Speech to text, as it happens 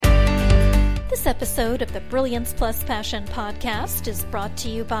This episode of the Brilliance Plus Passion podcast is brought to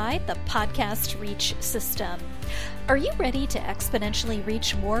you by the Podcast Reach System. Are you ready to exponentially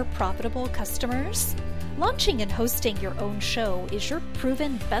reach more profitable customers? Launching and hosting your own show is your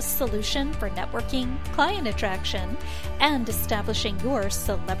proven best solution for networking, client attraction, and establishing your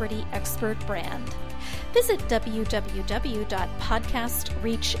celebrity expert brand. Visit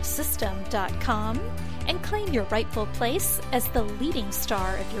www.podcastreachsystem.com and claim your rightful place as the leading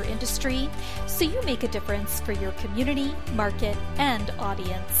star of your industry so you make a difference for your community, market, and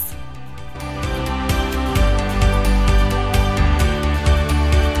audience.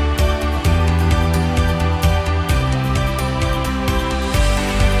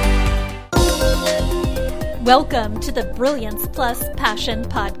 Welcome to the Brilliance Plus Passion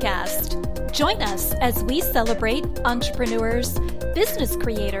podcast. Join us as we celebrate entrepreneurs, business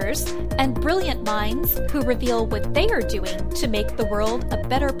creators, and brilliant minds who reveal what they are doing to make the world a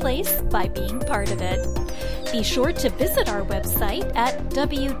better place by being part of it. Be sure to visit our website at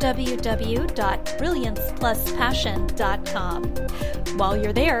www.brilliancepluspassion.com. While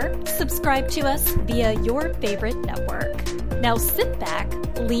you're there, subscribe to us via your favorite network. Now sit back,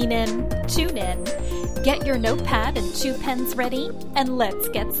 lean in, tune in, get your notepad and 2 pens ready, and let's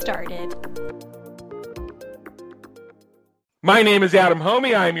get started. My name is Adam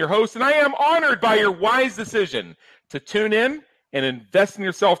Homey. I am your host, and I am honored by your wise decision to tune in and invest in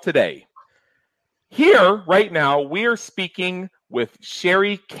yourself today. Here, right now, we are speaking with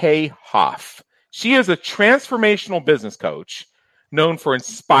Sheri Kaye Hoff. She is a transformational business coach known for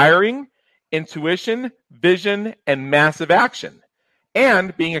inspiring intuition, vision, and massive action,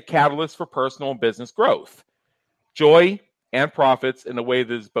 and being a catalyst for personal and business growth, joy, and profits in a way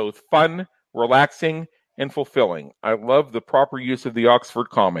that is both fun, relaxing, and fulfilling. I love the proper use of the Oxford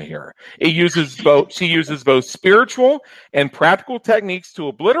comma here. She uses both spiritual and practical techniques to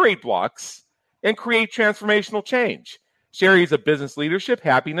obliterate blocks and create transformational change. Sheri is a business leadership,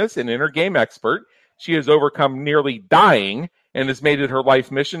 happiness, and inner game expert. She has overcome nearly dying and has made it her life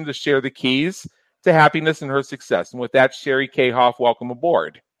mission to share the keys to happiness and her success. And with that, Sheri Kaye Hoff, welcome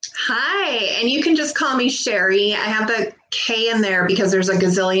aboard. Hi, and you can just call me Sheri. I have the K in there because there's a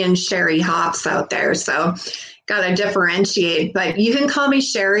gazillion Sheri Hoffs out there, so got to differentiate. But you can call me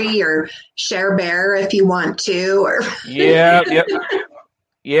Sheri or Cher Bear if you want to. Or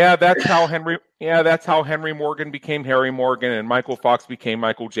That's how Henry Morgan became Harry Morgan, and Michael Fox became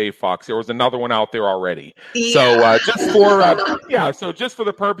Michael J. Fox. There was another one out there already. Yeah. So just for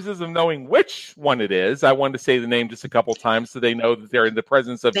the purposes of knowing which one it is, I wanted to say the name just a couple times so they know that they're in the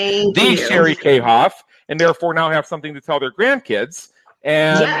presence of the Sheri Kaye Hoff, and therefore now have something to tell their grandkids.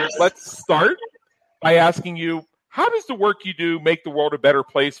 And Let's start by asking you, how does the work you do make the world a better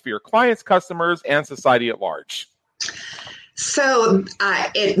place for your clients, customers, and society at large? So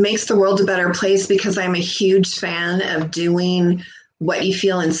it makes the world a better place because I'm a huge fan of doing what you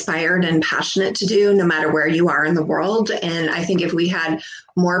feel inspired and passionate to do, no matter where you are in the world. And I think if we had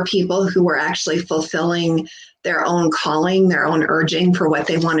more people who were actually fulfilling their own calling, their own urging for what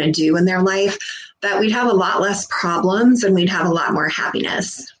they want to do in their life, that we'd have a lot less problems and we'd have a lot more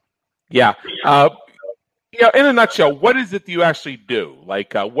happiness. Yeah. In a nutshell, what is it that you actually do?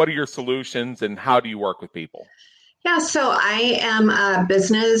 Like, what are your solutions and how do you work with people? Yeah, so I am a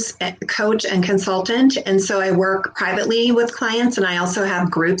business coach and consultant, and so I work privately with clients, and I also have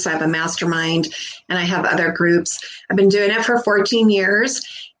groups. I have a mastermind, and I have other groups. I've been doing it for 14 years,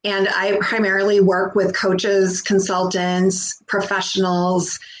 and I primarily work with coaches, consultants,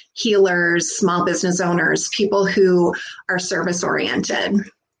 professionals, healers, small business owners, people who are service-oriented.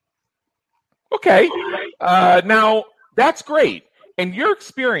 Okay. Now, that's great. In your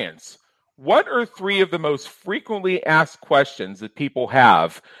experience, what are 3 of the most frequently asked questions that people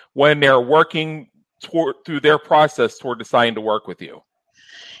have when they're working through their process toward deciding to work with you?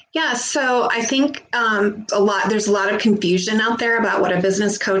 Yeah, so I think there's a lot of confusion out there about what a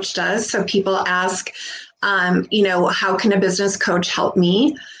business coach does. So people ask, how can a business coach help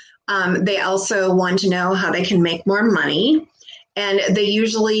me? They also want to know how they can make more money. And they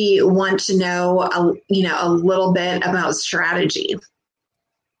usually want to know, a little bit about strategy.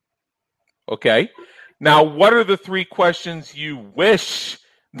 Okay. Now, what are the 3 questions you wish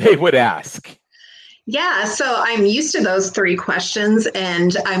they would ask? Yeah, so I'm used to those 3 questions,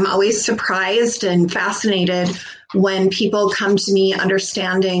 and I'm always surprised and fascinated when people come to me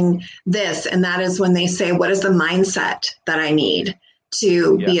understanding this, and that is when they say, what is the mindset that I need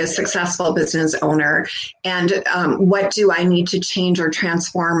to be a successful business owner? And what do I need to change or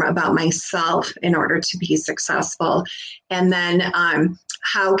transform about myself in order to be successful? And then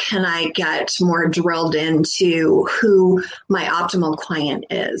how can I get more drilled into who my optimal client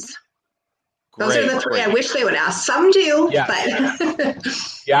is? Those are the three I wish they would ask. Some do, but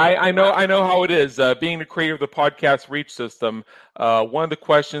yeah, I know how it is. Being the creator of the podcast reach system, one of the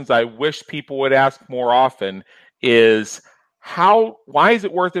questions I wish people would ask more often is why is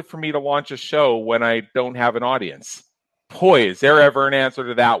it worth it for me to launch a show when I don't have an audience? Boy, is there ever an answer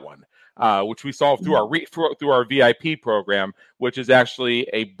to that one, which we solved through our VIP program, which is actually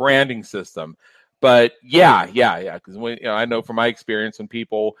a branding system. But yeah, because I know from my experience when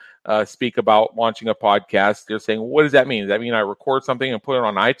people speak about launching a podcast, they're saying, "What does that mean? Does that mean I record something and put it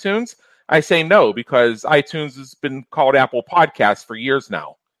on iTunes?" I say no, because iTunes has been called Apple Podcasts for years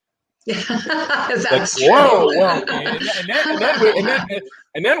now. That's true. Whoa.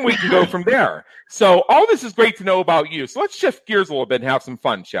 And then we can go from there. So all this is great to know about you. So let's shift gears a little bit and have some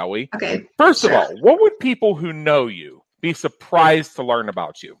fun, shall we? Okay. First of all, what would people who know you be surprised to learn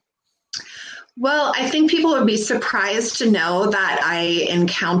about you? Well, I think people would be surprised to know that I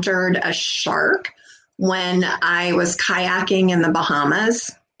encountered a shark when I was kayaking in the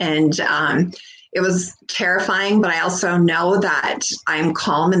Bahamas. And it was terrifying, but I also know that I'm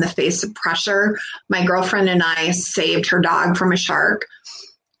calm in the face of pressure. My girlfriend and I saved her dog from a shark.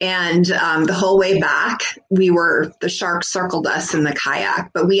 And the whole way back, the shark circled us in the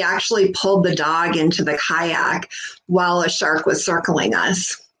kayak, but we actually pulled the dog into the kayak while a shark was circling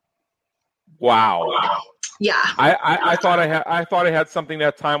us. Wow. Yeah. I thought I had something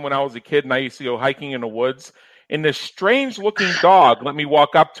that time when I was a kid and I used to go hiking in the woods, and this strange looking dog let me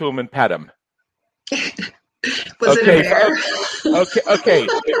walk up to him and pet him. Was it a bear?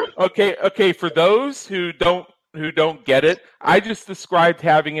 Okay. For those who don't get it, I just described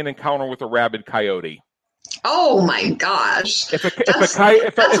having an encounter with a rabid coyote. Oh my gosh. If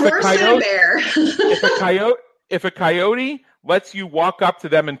a coyote lets you walk up to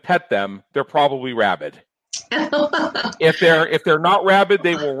them and pet them, they're probably rabid. If they're not rabid,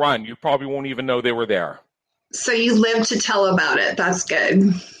 they will run. You probably won't even know they were there. So you live to tell about it. That's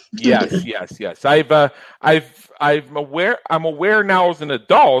good. Yes. I'm aware now as an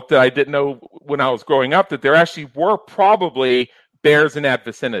adult that I didn't know when I was growing up that there actually were probably bears in that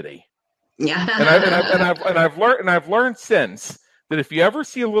vicinity. Yeah. And I've learned since that if you ever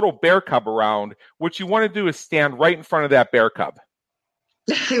see a little bear cub around, what you want to do is stand right in front of that bear cub.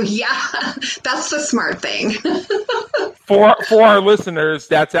 Yeah, that's the smart thing. For our listeners,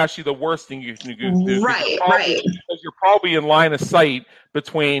 that's actually the worst thing you can do. Right. Because you're probably in line of sight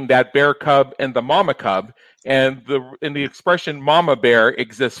between that bear cub and the mama cub, and the expression "mama bear"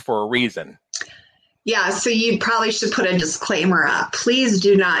 exists for a reason. Yeah, so you probably should put a disclaimer up. Please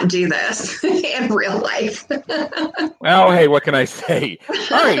do not do this in real life. Well, hey, what can I say?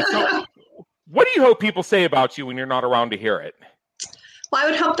 All right, so what do you hope people say about you when you're not around to hear it? Well, I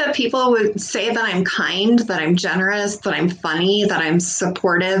would hope that people would say that I'm kind, that I'm generous, that I'm funny, that I'm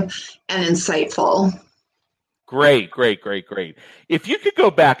supportive and insightful. Great. If you could go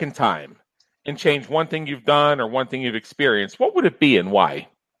back in time and change one thing you've done or one thing you've experienced, what would it be and why?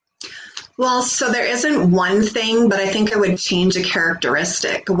 Well, so there isn't one thing, but I think I would change a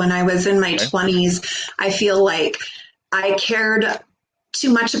characteristic. When I was in my 20s, I feel like I cared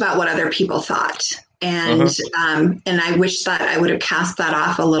too much about what other people thought. And I wish that I would have cast that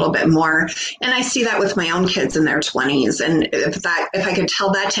off a little bit more. And I see that with my own kids in their 20s. And if I could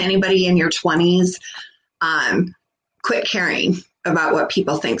tell that to anybody in your 20s, quit caring about what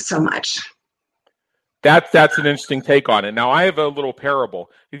people think so much. That's an interesting take on it. Now, I have a little parable.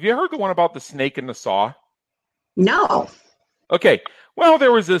 Have you heard the one about the snake and the saw? No. Okay. Well,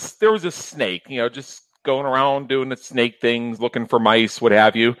 there was a snake, just going around doing the snake things, looking for mice, what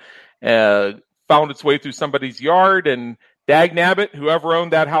have you. Found its way through somebody's yard, and dagnabbit, whoever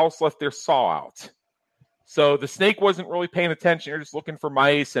owned that house left their saw out. So the snake wasn't really paying attention. You're just looking for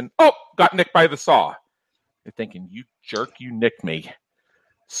mice, and got nicked by the saw. You're thinking, you jerk, you nicked me.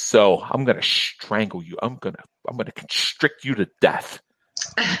 So I'm going to strangle you. I'm going to constrict you to death.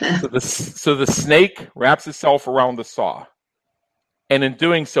 So the snake wraps itself around the saw, and in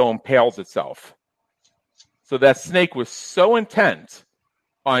doing so impales itself. So that snake was so intent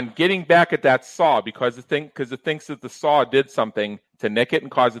on getting back at that saw because it thinks that the saw did something to nick it and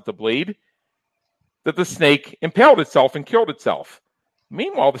cause it to bleed, that the snake impaled itself and killed itself.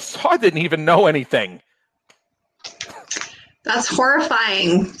 Meanwhile, the saw didn't even know anything. That's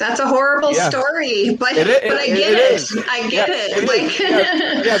horrifying. That's a horrible story, but I get it. I get it.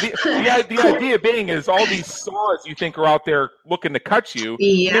 The idea being is all these saws you think are out there looking to cut you.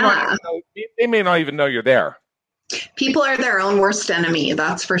 Yeah. They may not even know you're there. People are their own worst enemy,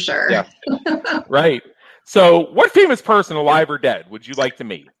 that's for sure. Yeah. Right. So what famous person, alive or dead, would you like to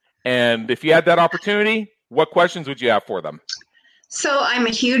meet? And if you had that opportunity, what questions would you have for them? So I'm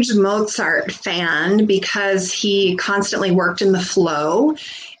a huge Mozart fan because he constantly worked in the flow.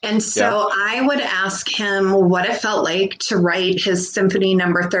 And so I would ask him what it felt like to write his Symphony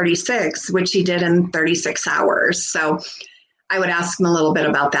number 36, which he did in 36 hours. So I would ask him a little bit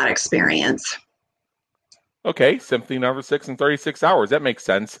about that experience. Okay, Symphony number 6 in 36 hours. That makes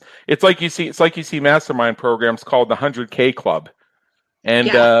sense. It's like you see mastermind programs called the 100K Club. And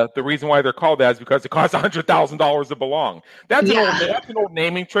the reason why they're called that is because it costs $100,000 to belong. That's an old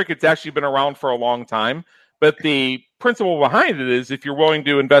naming trick. It's actually been around for a long time. But the principle behind it is if you're willing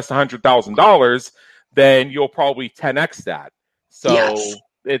to invest $100,000, then you'll probably 10x that. So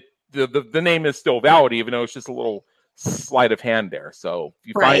the name is still valid, even though it's just a little sleight of hand there. So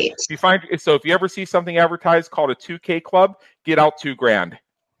if you ever see something advertised called a 2K Club, get out $2,000.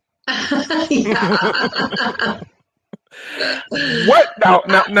 What now,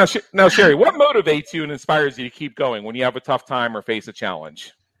 Sheri, what motivates you and inspires you to keep going when you have a tough time or face a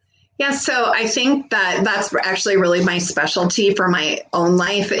challenge? Yeah, so I think that's actually really my specialty for my own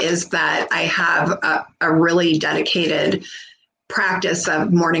life is that I have a really dedicated practice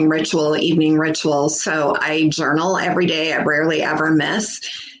of morning ritual, evening ritual. So I journal every day. I rarely ever miss.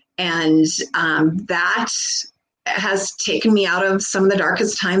 And that has taken me out of some of the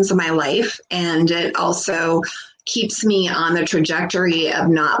darkest times of my life. And it also keeps me on the trajectory of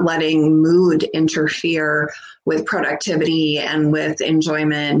not letting mood interfere with productivity and with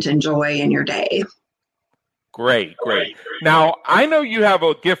enjoyment and joy in your day. Great. Now, I know you have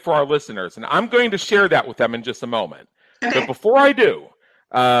a gift for our listeners, and I'm going to share that with them in just a moment. Okay. But before I do,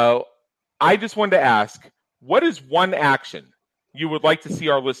 I just wanted to ask, what is one action you would like to see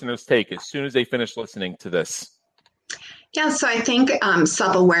our listeners take as soon as they finish listening to this? Yeah, so I think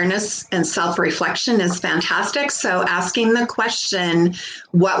self-awareness and self-reflection is fantastic. So asking the question,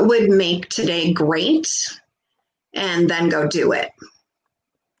 what would make today great? And then go do it.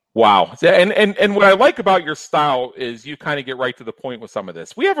 Wow. And what I like about your style is you kind of get right to the point with some of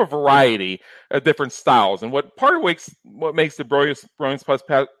this. We have a variety of different styles. And what makes the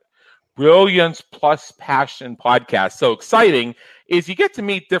Brilliance Plus Passion podcast so exciting is you get to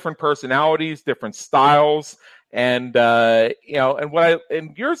meet different personalities, different styles. And and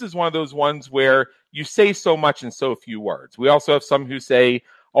yours is one of those ones where you say so much in so few words. We also have some who say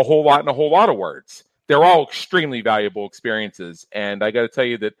a whole lot in a whole lot of words. They're all extremely valuable experiences. And I got to tell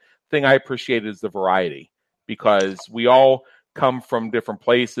you that thing I appreciate is the variety, because we all come from different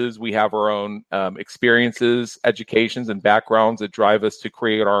places. We have our own experiences, educations, and backgrounds that drive us to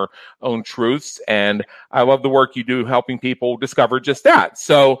create our own truths. And I love the work you do helping people discover just that.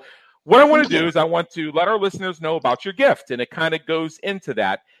 So what I want to do is I want to let our listeners know about your gift, and it kind of goes into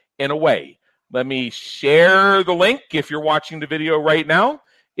that in a way. Let me share the link. If you're watching the video right now,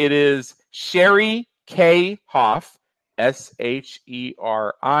 it is Sheri Kaye Hoff,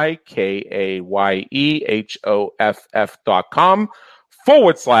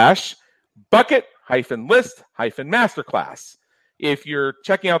 If you're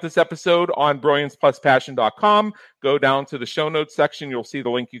checking out this episode on brilliancepluspassion.com, go down to the show notes section. You'll see the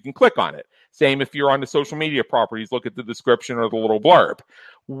link. You can click on it. Same if you're on the social media properties, look at the description or the little blurb.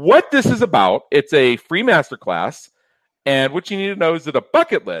 What this is about, it's a free masterclass. And what you need to know is that a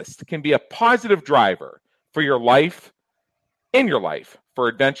bucket list can be a positive driver for your life, in your life, for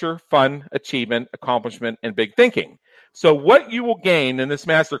adventure, fun, achievement, accomplishment, and big thinking. So what you will gain in this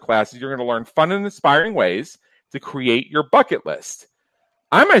masterclass is you're going to learn fun and inspiring ways to create your bucket list.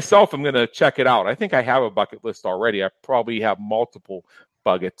 I myself am going to check it out. I think I have a bucket list already. I probably have multiple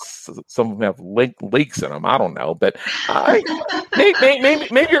buckets. Some of them have leaks in them. I don't know, but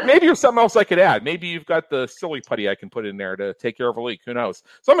maybe there's something else I could add. Maybe you've got the silly putty I can put in there to take care of a leak. Who knows?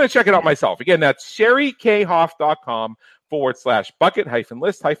 So I'm going to check it out myself. Again, that's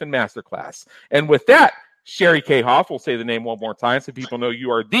SHERIKayhoff.com/bucket-list-masterclass. And with that, Sheri Kaye Hoff, we'll say the name one more time so people know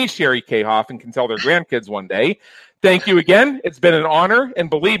you are the Sheri Kaye Hoff and can tell their grandkids one day. Thank you again. It's been an honor, and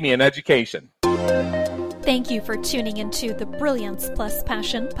believe me, an education. Thank you for tuning into the Brilliance Plus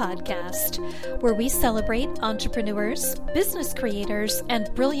Passion podcast, where we celebrate entrepreneurs, business creators,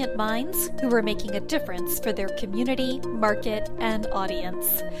 and brilliant minds who are making a difference for their community, market, and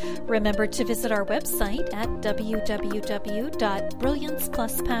audience. Remember to visit our website at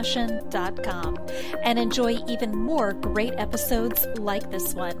www.brilliancepluspassion.com and enjoy even more great episodes like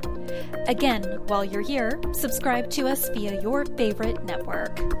this one. Again, while you're here, subscribe to us via your favorite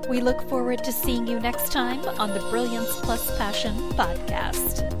network. We look forward to seeing you next time on the Brilliance Plus Passion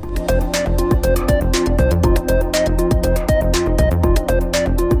podcast.